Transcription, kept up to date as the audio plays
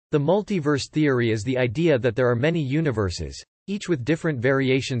The multiverse theory is the idea that there are many universes, each with different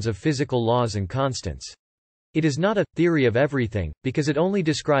variations of physical laws and constants. It is not a theory of everything, because it only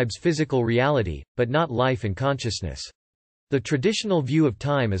describes physical reality, but not life and consciousness. The traditional view of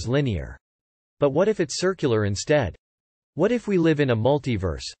time is linear. But what if it's circular instead? What if we live in a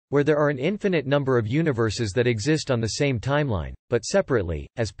multiverse, where there are an infinite number of universes that exist on the same timeline, but separately,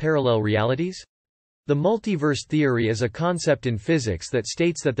 as parallel realities? The multiverse theory is a concept in physics that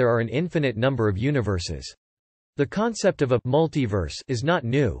states that there are an infinite number of universes. The concept of a multiverse is not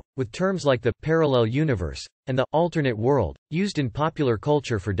new, with terms like the parallel universe and the alternate world used in popular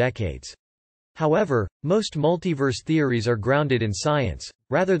culture for decades. However, most multiverse theories are grounded in science,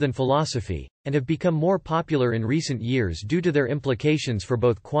 rather than philosophy, and have become more popular in recent years due to their implications for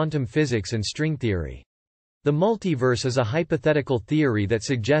both quantum physics and string theory. The multiverse is a hypothetical theory that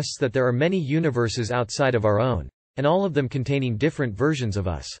suggests that there are many universes outside of our own, and all of them containing different versions of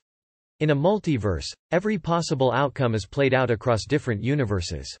us. In a multiverse, every possible outcome is played out across different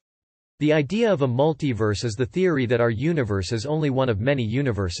universes. The idea of a multiverse is the theory that our universe is only one of many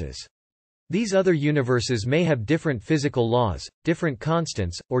universes. These other universes may have different physical laws, different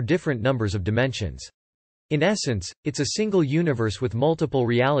constants, or different numbers of dimensions. In essence, it's a single universe with multiple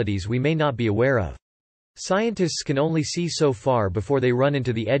realities we may not be aware of. Scientists can only see so far before they run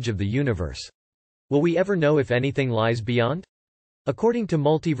into the edge of the universe. Will we ever know if anything lies beyond? According to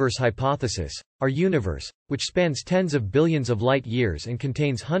multiverse hypothesis, our universe, which spans tens of billions of light-years and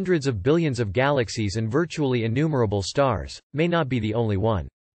contains hundreds of billions of galaxies and virtually innumerable stars, may not be the only one.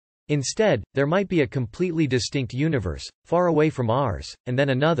 Instead, there might be a completely distinct universe, far away from ours, and then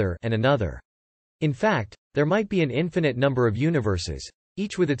another and another. In fact, there might be an infinite number of universes,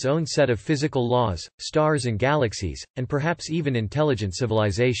 each with its own set of physical laws, stars and galaxies, and perhaps even intelligent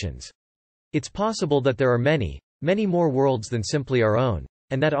civilizations. It's possible that there are many more worlds than simply our own,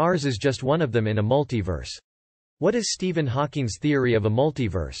 and that ours is just one of them in a multiverse. What is Stephen Hawking's theory of a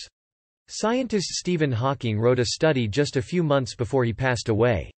multiverse? Scientist Stephen Hawking wrote a study just a few months before he passed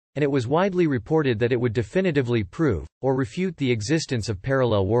away, and it was widely reported that it would definitively prove, or refute the existence of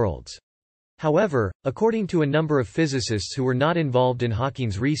parallel worlds. However, according to a number of physicists who were not involved in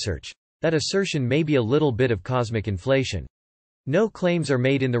Hawking's research, that assertion may be a little bit of cosmic inflation. No claims are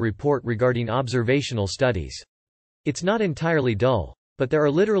made in the report regarding observational studies. It's not entirely dull, but there are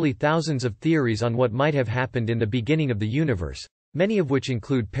literally thousands of theories on what might have happened in the beginning of the universe, many of which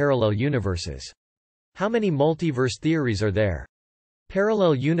include parallel universes. How many multiverse theories are there?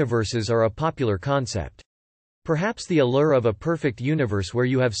 Parallel universes are a popular concept. Perhaps the allure of a perfect universe where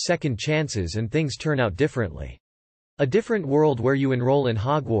you have second chances and things turn out differently. A different world where you enroll in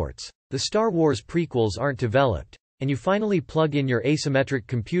Hogwarts, the Star Wars prequels aren't developed, and you finally plug in your asymmetric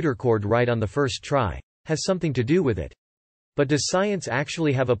computer cord right on the first try, has something to do with it. But does science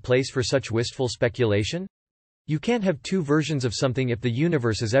actually have a place for such wistful speculation? You can't have two versions of something if the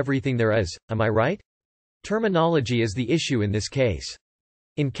universe is everything there is, am I right? Terminology is the issue in this case.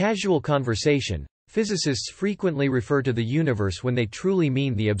 In casual conversation, physicists frequently refer to the universe when they truly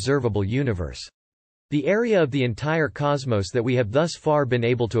mean the observable universe. The area of the entire cosmos that we have thus far been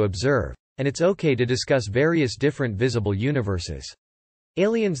able to observe, and it's okay to discuss various different visible universes.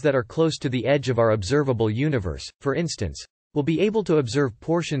 Aliens that are close to the edge of our observable universe, for instance, will be able to observe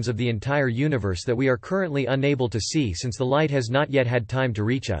portions of the entire universe that we are currently unable to see since the light has not yet had time to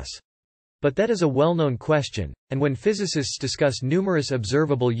reach us. But that is a well-known question, and when physicists discuss numerous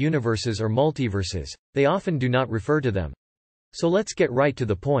observable universes or multiverses, they often do not refer to them. So let's get right to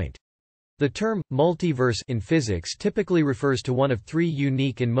the point. The term multiverse in physics typically refers to one of three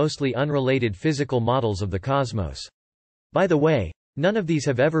unique and mostly unrelated physical models of the cosmos. By the way, none of these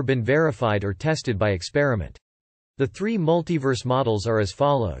have ever been verified or tested by experiment. The three multiverse models are as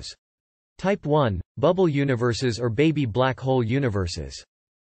follows. Type 1, bubble universes or baby black hole universes.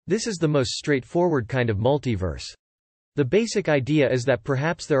 This is the most straightforward kind of multiverse. The basic idea is that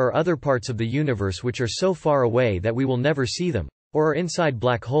perhaps there are other parts of the universe which are so far away that we will never see them, or are inside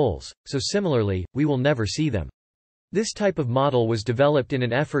black holes, so similarly, we will never see them. This type of model was developed in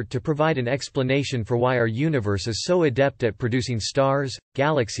an effort to provide an explanation for why our universe is so adept at producing stars,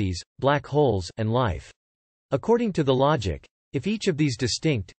 galaxies, black holes, and life. According to the logic, if each of these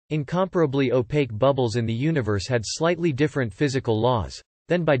distinct, incomparably opaque bubbles in the universe had slightly different physical laws,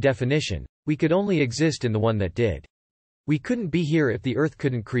 then by definition, we could only exist in the one that did. We couldn't be here if the Earth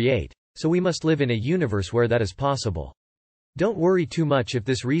couldn't create, so we must live in a universe where that is possible. Don't worry too much if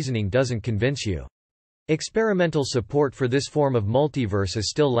this reasoning doesn't convince you. Experimental support for this form of multiverse is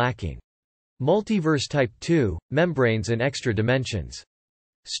still lacking. Multiverse Type 2, membranes and extra dimensions.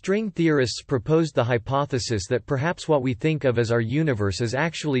 String theorists proposed the hypothesis that perhaps what we think of as our universe is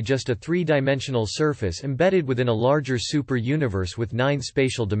actually just a three-dimensional surface embedded within a larger super-universe with 9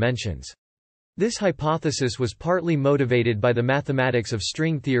 spatial dimensions. This hypothesis was partly motivated by the mathematics of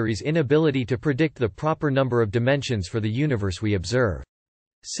string theory's inability to predict the proper number of dimensions for the universe we observe.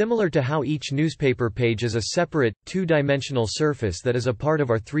 Similar to how each newspaper page is a separate, two-dimensional surface that is a part of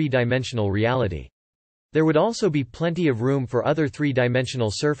our three-dimensional reality. There would also be plenty of room for other three-dimensional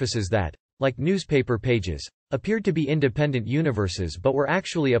surfaces that, like newspaper pages, appeared to be independent universes but were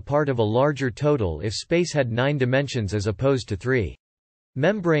actually a part of a larger total if space had 9 dimensions as opposed to 3.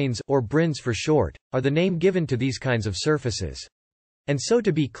 Membranes, or brins for short, are the name given to these kinds of surfaces. And so,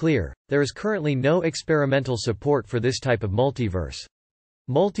 to be clear, there is currently no experimental support for this type of multiverse.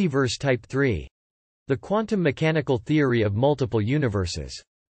 Multiverse Type 3. The quantum mechanical theory of multiple universes.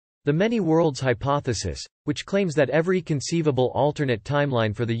 The many worlds hypothesis, which claims that every conceivable alternate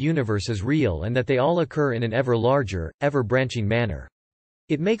timeline for the universe is real and that they all occur in an ever larger, ever-branching manner.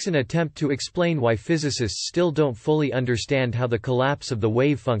 It makes an attempt to explain why physicists still don't fully understand how the collapse of the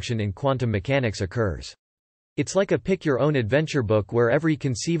wave function in quantum mechanics occurs. It's like a pick-your-own-adventure book where every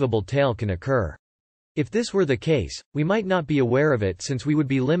conceivable tale can occur. If this were the case, we might not be aware of it since we would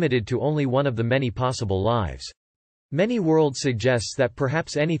be limited to only one of the many possible lives. Many worlds suggests that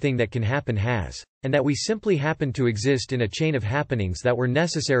perhaps anything that can happen has, and that we simply happen to exist in a chain of happenings that were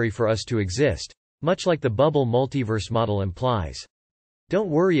necessary for us to exist, much like the bubble multiverse model implies. Don't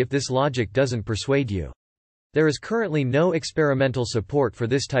worry if this logic doesn't persuade you. There is currently no experimental support for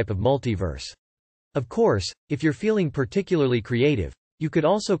this type of multiverse. Of course, if you're feeling particularly creative, you could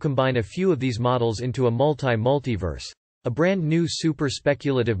also combine a few of these models into a multi-multiverse. A brand new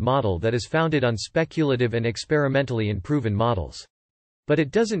super-speculative model that is founded on speculative and experimentally unproven models. But it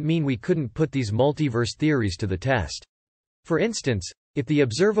doesn't mean we couldn't put these multiverse theories to the test. For instance, if the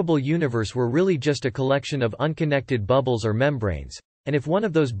observable universe were really just a collection of unconnected bubbles or membranes, and if one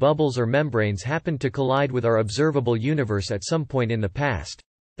of those bubbles or membranes happened to collide with our observable universe at some point in the past,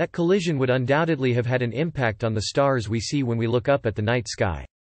 that collision would undoubtedly have had an impact on the stars we see when we look up at the night sky.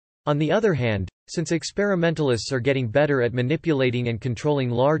 On the other hand, since experimentalists are getting better at manipulating and controlling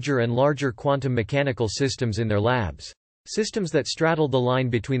larger and larger quantum mechanical systems in their labs, systems that straddle the line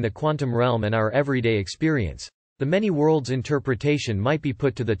between the quantum realm and our everyday experience, the many worlds interpretation might be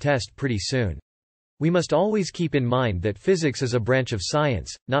put to the test pretty soon. We must always keep in mind that physics is a branch of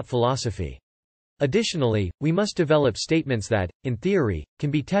science, not philosophy. Additionally, we must develop statements that, in theory, can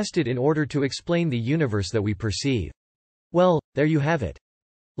be tested in order to explain the universe that we perceive. Well, there you have it.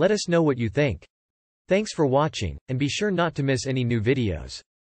 Let us know what you think. Thanks for watching, and be sure not to miss any new videos.